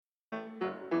Hello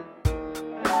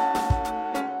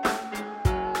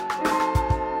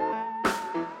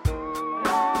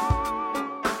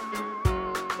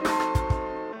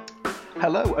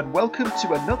and welcome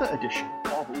to another edition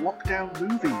of Lockdown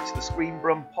Movies, the Screen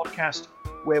Brum podcast,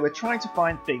 where we're trying to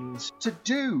find things to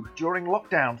do during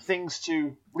lockdown, things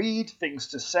to read, things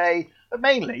to say, but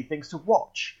mainly things to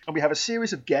watch. And we have a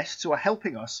series of guests who are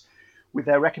helping us with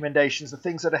their recommendations, the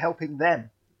things that are helping them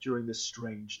during this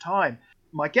strange time.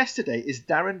 My guest today is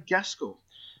Darren Gaskell,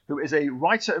 who is a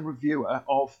writer and reviewer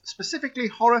of specifically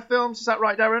horror films. Is that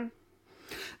right, Darren?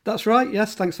 That's right,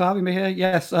 yes, thanks for having me here.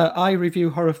 Yes, I review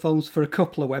horror films for a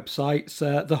couple of websites,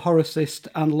 The Horrorcist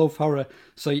and Love Horror,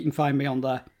 so you can find me on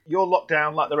there. You're locked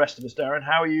down like the rest of us, Darren.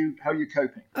 How are you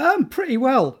coping? Pretty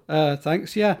well,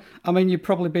 thanks, yeah. I mean, you'd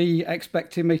probably be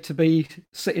expecting me to be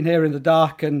sitting here in the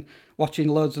dark and watching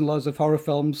loads and loads of horror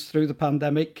films through the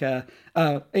pandemic.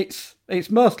 It's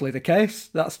mostly the case,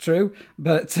 that's true,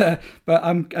 but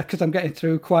I'm getting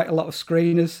through quite a lot of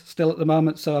screeners still at the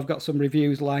moment, so I've got some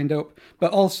reviews lined up.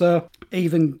 But also,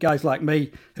 even guys like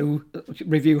me who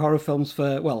review horror films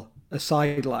for, well, a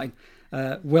sideline,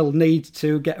 will need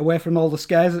to get away from all the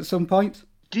scares at some point.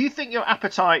 Do you think your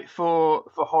appetite for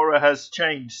horror has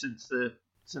changed since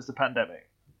the pandemic?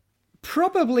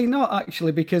 Probably not,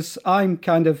 actually, because I'm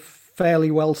kind of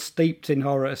fairly well steeped in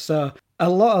horror, so a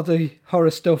lot of the horror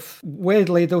stuff,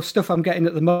 weirdly, the stuff I'm getting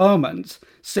at the moment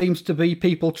seems to be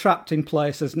people trapped in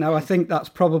places. Now, I think that's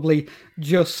probably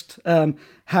just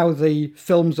how the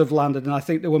films have landed, and I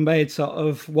think they were made sort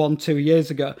of 1-2 years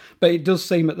ago. But it does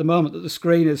seem at the moment that the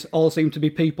screeners all seem to be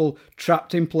people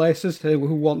trapped in places who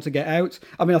want to get out.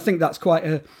 I mean, I think that's quite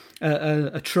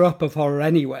a trope of horror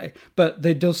anyway, but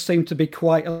there does seem to be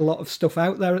quite a lot of stuff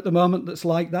out there at the moment that's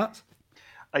like that.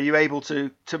 Are you able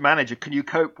to manage it? Can you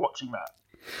cope watching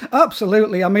that?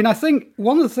 Absolutely. I mean, I think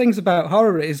one of the things about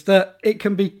horror is that it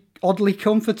can be oddly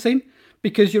comforting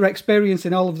because you're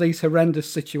experiencing all of these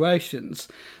horrendous situations,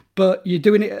 but you're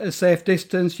doing it at a safe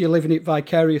distance, you're living it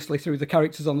vicariously through the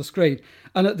characters on the screen.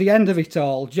 And at the end of it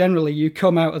all, generally you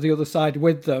come out of the other side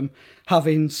with them,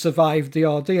 having survived the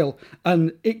ordeal.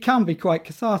 And it can be quite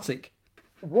cathartic.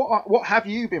 What have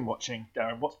you been watching,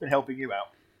 Darren? What's been helping you out?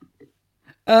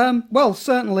 Well,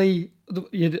 certainly,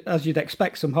 as you'd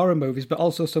expect, some horror movies, but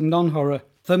also some non-horror.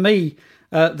 For me,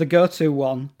 the go-to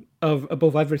one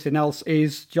above everything else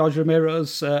is George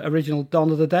Romero's original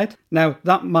Dawn of the Dead. Now,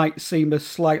 that might seem a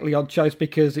slightly odd choice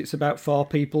because it's about 4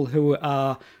 people who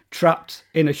are trapped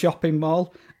in a shopping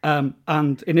mall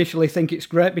and initially think it's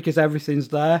great because everything's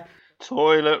there.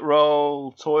 Toilet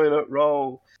roll.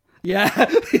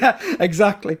 Yeah, yeah,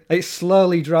 exactly. It's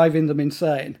slowly driving them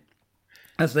insane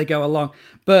as they go along.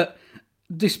 But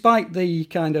despite the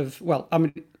kind of, well, I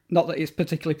mean, not that it's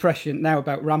particularly prescient now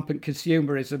about rampant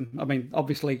consumerism. I mean,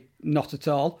 obviously not at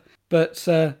all. But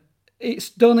it's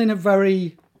done in a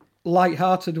very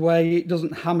light-hearted way. It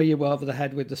doesn't hammer you over the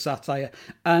head with the satire.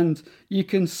 And you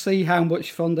can see how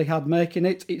much fun they had making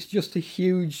it. It's just a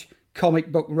huge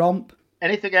comic book romp.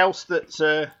 Anything else that's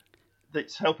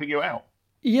helping you out?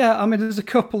 Yeah, I mean, there's a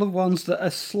couple of ones that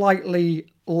are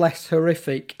slightly less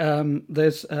horrific.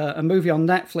 There's a movie on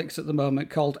Netflix at the moment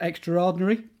called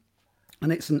Extraordinary,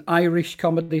 and it's an Irish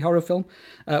comedy horror film,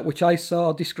 which I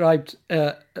saw described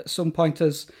at some point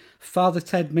as Father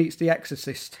Ted meets The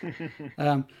Exorcist.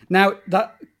 Now,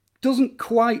 that doesn't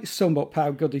quite sum up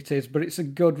how good it is, but it's a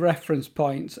good reference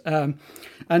point.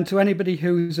 And to anybody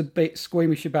who's a bit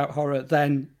squeamish about horror,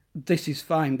 then this is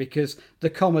fine because the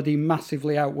comedy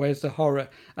massively outweighs the horror.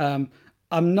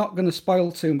 I'm not going to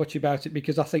spoil too much about it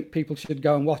because I think people should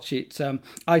go and watch it.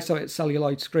 I saw it at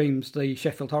Celluloid Screams, the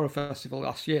Sheffield Horror Festival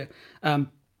last year, and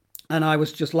I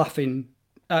was just laughing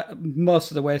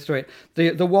most of the way through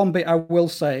it. The one bit I will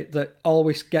say that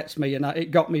always gets me, and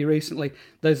it got me recently,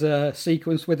 there's a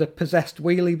sequence with a possessed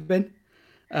wheelie bin.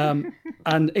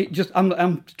 And it just,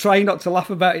 I'm trying not to laugh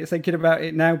about it, thinking about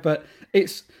it now, but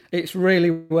it's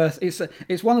really worth.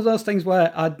 It's one of those things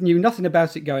where I knew nothing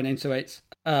about it going into it,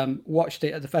 watched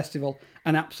it at the festival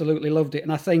and absolutely loved it.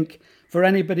 And I think for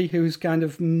anybody who's kind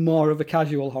of more of a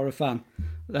casual horror fan,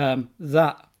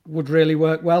 that would really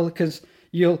work well because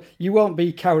you won't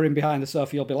be cowering behind the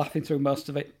sofa. You'll be laughing through most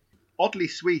of it. Oddly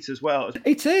sweet as well.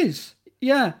 It is.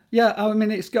 Yeah. I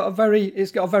mean, it's got a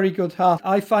very good heart.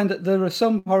 I find that there are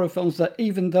some horror films that,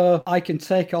 even though I can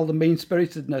take all the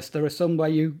mean-spiritedness, there are some where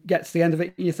you get to the end of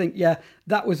it and you think, yeah,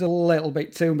 that was a little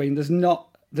bit too mean. There's not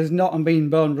a mean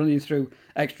bone running through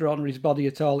Extraordinary's body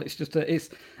at all. It's just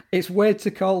it's weird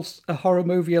to call a horror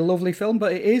movie a lovely film,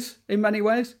 but it is in many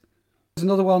ways. There's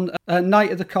another one,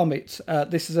 Night of the Comet.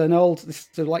 This is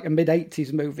like a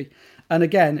mid-80s movie. And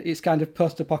again, it's kind of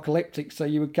post-apocalyptic, so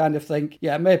you would kind of think,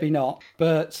 yeah, maybe not.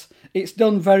 But it's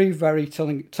done very, very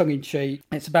tongue-in-cheek.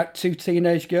 It's about two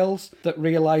teenage girls that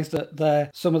realise that they're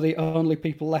some of the only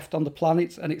people left on the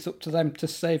planet, and it's up to them to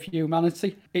save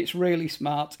humanity. It's really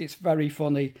smart. It's very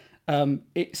funny.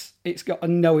 It's got a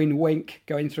knowing wink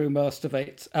going through most of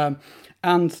it.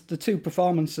 And the two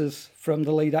performances from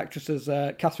the lead actresses,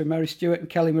 Catherine Mary Stewart and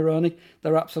Kelly Maroney,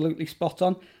 they're absolutely spot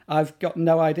on. I've got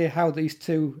no idea how these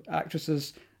two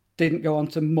actresses didn't go on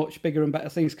to much bigger and better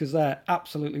things, because they're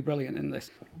absolutely brilliant in this.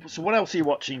 So what else are you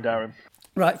watching, Darren?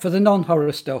 Right, for the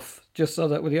non-horror stuff, just so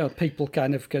that people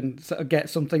kind of can sort of get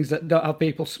some things that don't have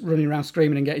people running around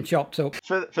screaming and getting chopped up.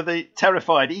 For the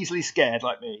terrified, easily scared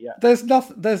like me, yeah.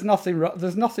 There's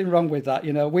nothing wrong with that.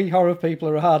 We horror people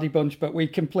are a hardy bunch, but we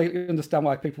completely understand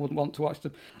why people wouldn't want to watch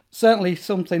them. Certainly,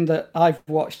 something that I've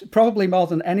watched probably more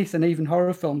than anything, even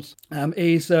horror films,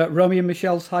 is Romy and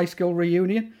Michelle's high school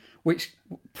reunion, which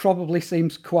probably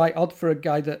seems quite odd for a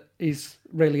guy that is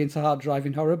really into hard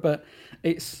driving horror, but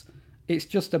it's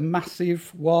just a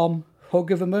massive, warm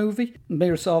hug of a movie.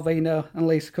 Mira Sorvino and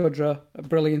Lisa Kudrow are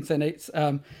brilliant in it.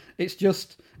 It's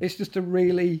just a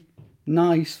really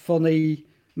nice, funny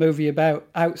movie about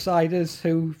outsiders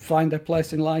who find their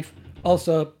place in life.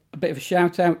 Also, a bit of a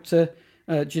shout out to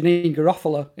Janine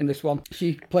Garofalo in this one.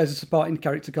 She plays a supporting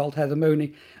character called Heather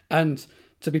Mooney, and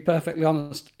to be perfectly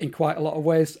honest, in quite a lot of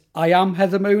ways, I am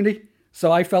Heather Mooney.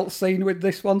 So I felt seen with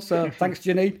this one, so thanks,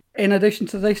 Janine. In addition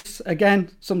to this,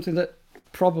 again, something that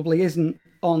probably isn't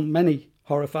on many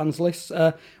horror fans' lists,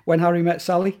 When Harry Met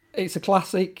Sally. It's a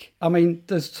classic. I mean,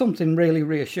 there's something really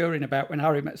reassuring about When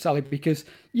Harry Met Sally, because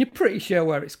you're pretty sure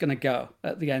where it's going to go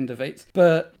at the end of it.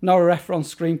 But Nora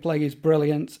Ephron's screenplay is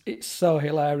brilliant. It's so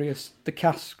hilarious. The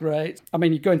cast's great. I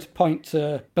mean, you're going to point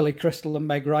to Billy Crystal and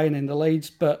Meg Ryan in the leads,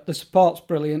 but the support's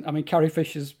brilliant. I mean, Carrie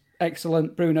Fisher's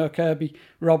excellent, Bruno Kirby,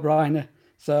 Rob Reiner.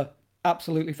 So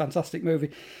absolutely fantastic movie.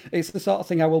 It's the sort of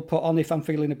thing I will put on if I'm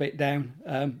feeling a bit down.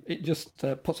 It just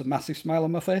puts a massive smile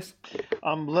on my face.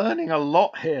 I'm learning a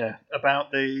lot here about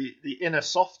the inner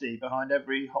softie behind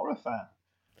every horror fan.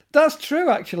 That's true,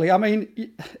 actually. I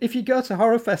mean, if you go to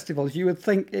horror festivals, you would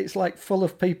think it's like full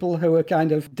of people who are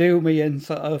kind of doomy and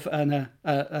sort of and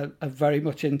are very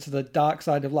much into the dark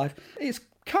side of life. It's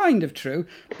kind of true,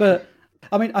 but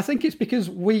I mean, I think it's because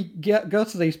we go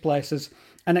to these places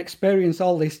and experience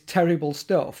all this terrible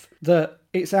stuff that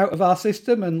it's out of our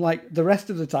system, and like the rest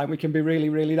of the time we can be really,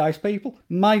 really nice people.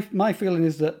 My feeling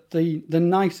is that the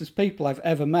nicest people I've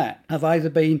ever met have either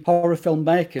been horror film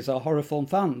makers or horror film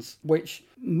fans, which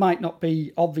might not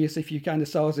be obvious if you kind of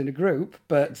saw us in a group,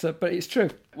 but it's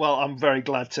true. Well, I'm very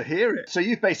glad to hear it. So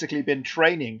you've basically been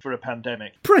training for a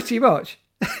pandemic. Pretty much.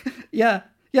 Yeah.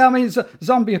 Yeah, I mean,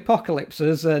 zombie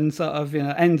apocalypses and sort of,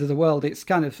 end of the world, it's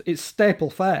staple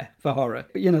fare for horror.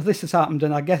 This has happened,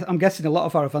 and I'm guessing a lot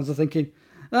of horror fans are thinking,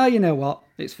 oh, you know what,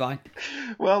 it's fine.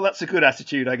 Well, that's a good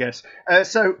attitude, I guess.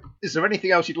 So is there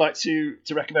anything else you'd like to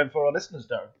recommend for our listeners,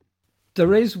 Darren?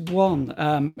 There is one.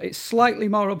 It's slightly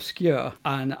more obscure,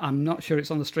 and I'm not sure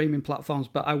it's on the streaming platforms,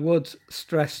 but I would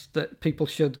stress that people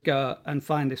should go and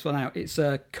find this one out. It's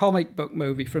a comic book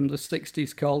movie from the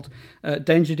 60s called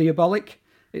Danger Diabolik.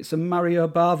 It's a Mario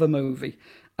Bava movie,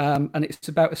 and it's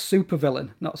about a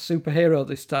supervillain, not a superhero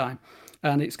this time.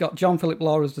 And it's got John Philip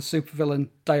Law as the supervillain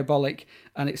Diabolik,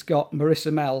 and it's got Marissa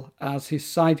Mell as his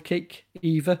sidekick,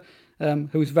 Eva,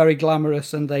 who's very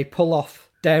glamorous, and they pull off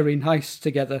daring heists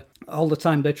together. All the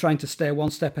time they're trying to stay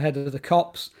one step ahead of the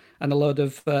cops and a load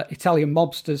of Italian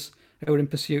mobsters who are in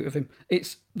pursuit of him.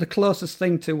 It's the closest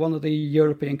thing to one of the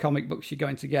European comic books you're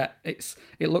going to get. It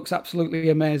looks absolutely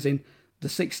amazing. The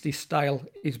 60s style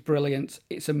is brilliant.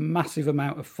 It's a massive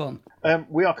amount of fun.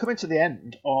 We are coming to the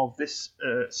end of this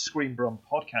Screen Brum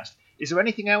podcast. Is there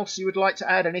anything else you would like to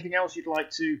add? Anything else you'd like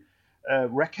to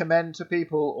recommend to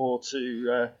people or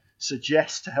to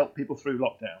suggest to help people through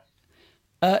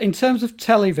lockdown? In terms of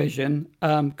television,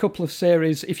 couple of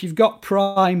series. If you've got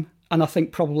Prime, and I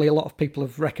think probably a lot of people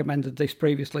have recommended this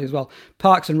previously as well,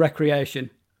 Parks and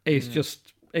Recreation is just...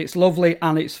 It's lovely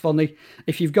and it's funny.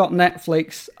 If you've got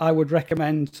Netflix, I would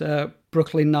recommend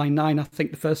Brooklyn Nine-Nine. I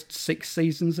think the first 6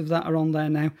 seasons of that are on there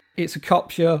now. It's a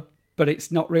cop show, but it's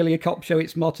not really a cop show.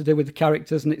 It's more to do with the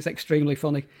characters, and it's extremely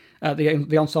funny.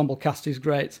 The ensemble cast is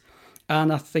great.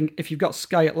 And I think if you've got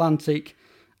Sky Atlantic,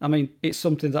 I mean, it's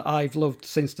something that I've loved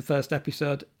since the first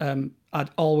episode. I'd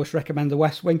always recommend The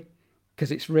West Wing,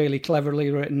 because it's really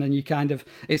cleverly written, and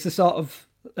it's the sort of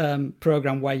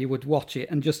program where you would watch it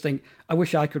and just think, I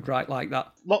wish I could write like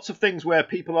that. Lots of things where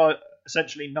people are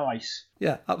essentially nice.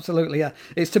 Yeah, absolutely. Yeah,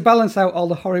 it's to balance out all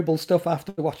the horrible stuff I have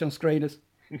to watch on screeners.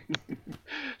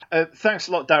 Thanks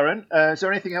a lot, Darren. Is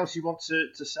there anything else you want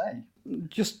to say?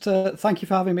 Just thank you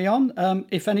for having me on.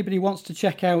 If anybody wants to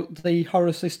check out the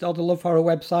Horror Sister or the Love Horror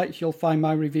websites, you'll find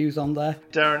my reviews on there.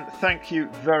 Darren, thank you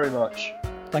very much.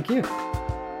 Thank you.